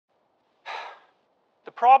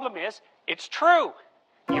problem is, it's true.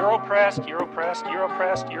 You're oppressed, you're oppressed, you're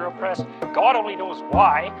oppressed, you're oppressed. God only knows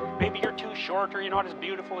why. Maybe you're too short, or you're not as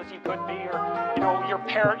beautiful as you could be, or, you know, your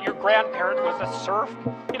grandparent was a serf,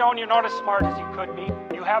 you know, and you're not as smart as you could be.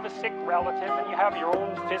 You have a sick relative, and you have your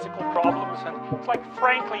own physical problems, and it's like,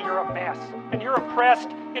 frankly, you're a mess. And you're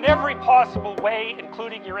oppressed in every possible way,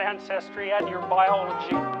 including your ancestry and your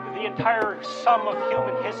biology. The entire sum of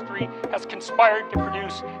human history has conspired to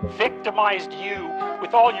produce victimized you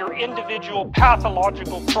with all your individual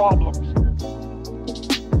pathological problems.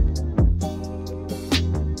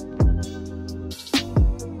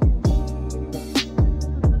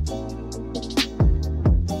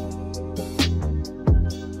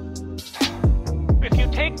 If you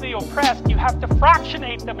take the oppressed, you have to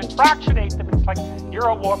fractionate them and fractionate them. It's like, you're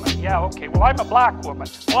a woman. Yeah, okay. Well, I'm a black woman.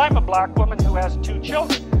 Well, I'm a black woman who has 2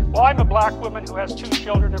 children. Well, I'm a black woman who has 2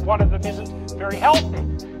 children, and one of them isn't very healthy.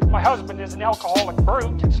 My husband is an alcoholic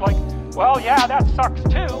brute. It's like, well, yeah, that sucks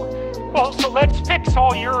too. Well, so let's fix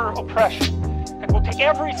all your oppression. And we'll take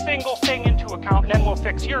every single thing into account, and then we'll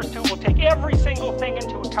fix yours too. We'll take every single thing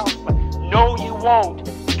into account. But no, you won't,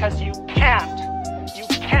 because you can't. You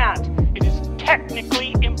can't. It is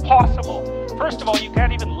technically impossible. First of all, you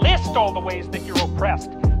can't even list all the ways that you're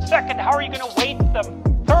oppressed. Second, how are you going to weight them?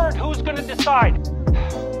 Third, who's going to decide?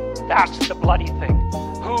 That's the bloody thing.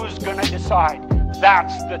 Who's going to decide?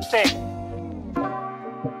 That's the thing.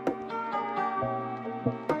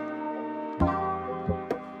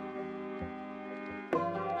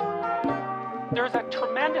 There's a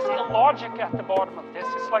tremendous illogic at the bottom of this.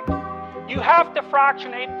 It's like, you have to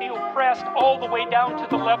fractionate the oppressed all the way down to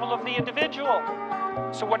the level of the individual.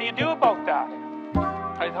 So what do you do about that?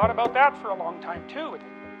 I thought about that for a long time too.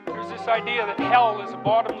 There's this idea that hell is a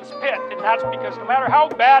bottomless pit, and that's because no matter how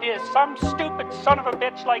bad it is, some stupid son of a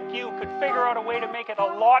bitch like you could figure out a way to make it a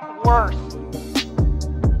lot worse.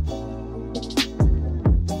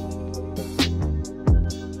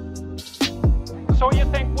 So you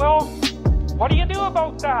think, well, what do you do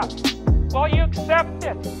about that? Well, you accept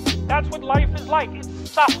it. That's what life is like. It's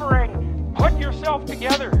suffering. Put yourself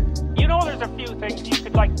together. You know, there's a few things you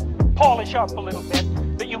could, like, polish up a little bit,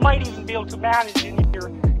 that you might even be able to manage in your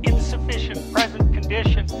insufficient present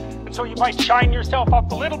condition. And so you might shine yourself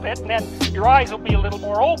up a little bit, and then your eyes will be a little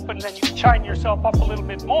more open, then you can shine yourself up a little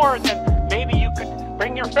bit more, and then maybe you could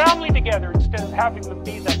bring your family together instead of having them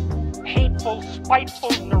be the hateful, spiteful,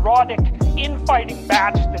 neurotic, infighting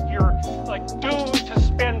batch that you're, like, doomed to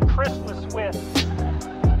spend Christmas with.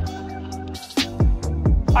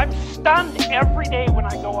 I'm stunned every day when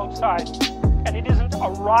I go outside, and it isn't a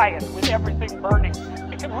riot with everything burning.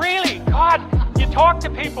 Really, God, you talk to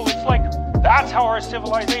people, it's like, that's how our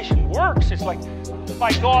civilization works. It's like,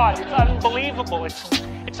 my God, it's unbelievable.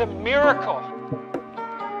 It's a miracle.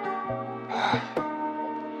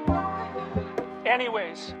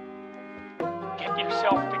 Anyways, get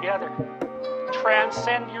yourself together.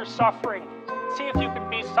 Transcend your suffering. See if you can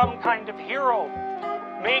be some kind of hero.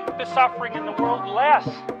 Make the suffering in the world less.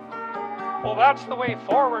 Well, that's the way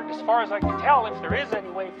forward, as far as I can tell, if there is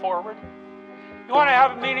any way forward. You want to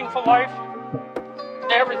have a meaningful life?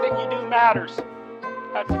 Everything you do matters.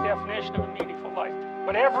 That's the definition of a meaningful life.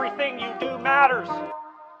 But everything you do matters. So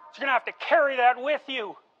you're going to have to carry that with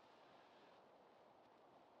you.